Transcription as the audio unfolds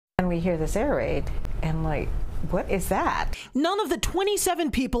And we hear this air raid, and like, what is that? None of the 27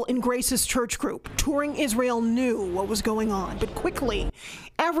 people in Grace's church group touring Israel knew what was going on, but quickly,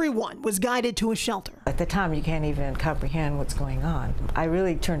 everyone was guided to a shelter. At the time, you can't even comprehend what's going on. I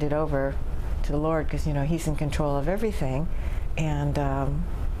really turned it over to the Lord because, you know, He's in control of everything, and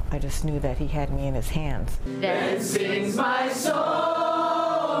I just knew that He had me in His hands. Then sings my soul,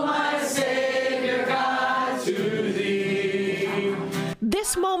 my Savior God, to Thee.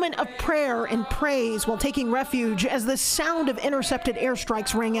 This moment of prayer and praise while taking refuge as the sound of intercepted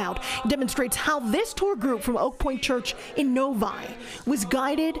airstrikes rang out demonstrates how this tour group from Oak Pointe Church in Novi was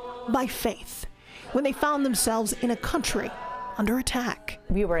guided by faith when they found themselves in a country under attack.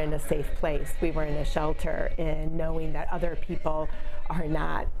 We were in a safe place. We were in a shelter, and knowing that other people are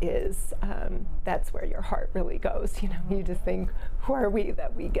not is, that's where your heart really goes. You know, you just think, who are we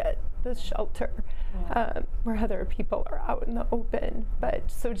that we get this shelter where other people are out in the open?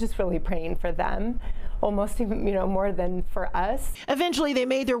 But so just really praying for them, almost even, you know, more than for us. Eventually, they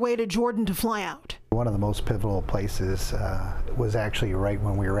made their way to Jordan to fly out. One of the most pivotal places was actually right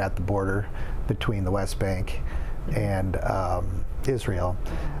when we were at the border between the West Bank and Israel.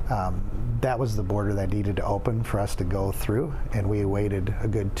 That was the border that needed to open for us to go through, and we waited a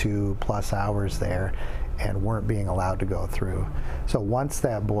good 2+ hours there and weren't being allowed to go through. So once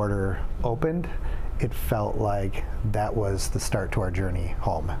that border opened, it felt like that was the start to our journey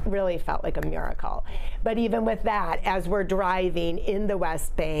home. Really felt like a miracle. But even with that, as we're driving in the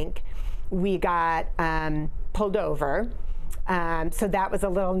West Bank, we got pulled over. So that was a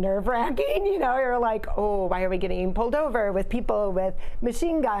little nerve-wracking, you know, you're like, oh, why are we getting pulled over with people with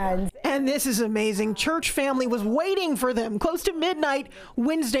machine guns? And this is amazing. Church family was waiting for them close to midnight,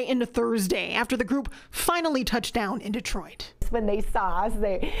 Wednesday into Thursday, after the group finally touched down in Detroit. When they saw us,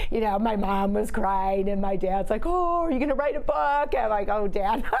 they, you know, my mom was crying and my dad's like, oh, are you gonna write a book? I'm like, oh,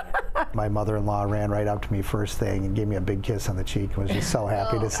 Dad. My mother-in-law ran right up to me first thing and gave me a big kiss on the cheek and was just so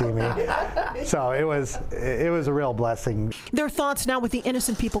happy to see me. So it was a real blessing. Their thoughts now with the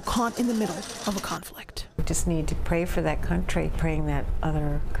innocent people caught in the middle of a conflict. We just need to pray for that country, praying that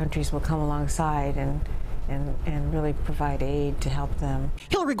other countries will come alongside and really provide aid to help them.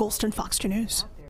 Hillary Golston, Fox 2 News.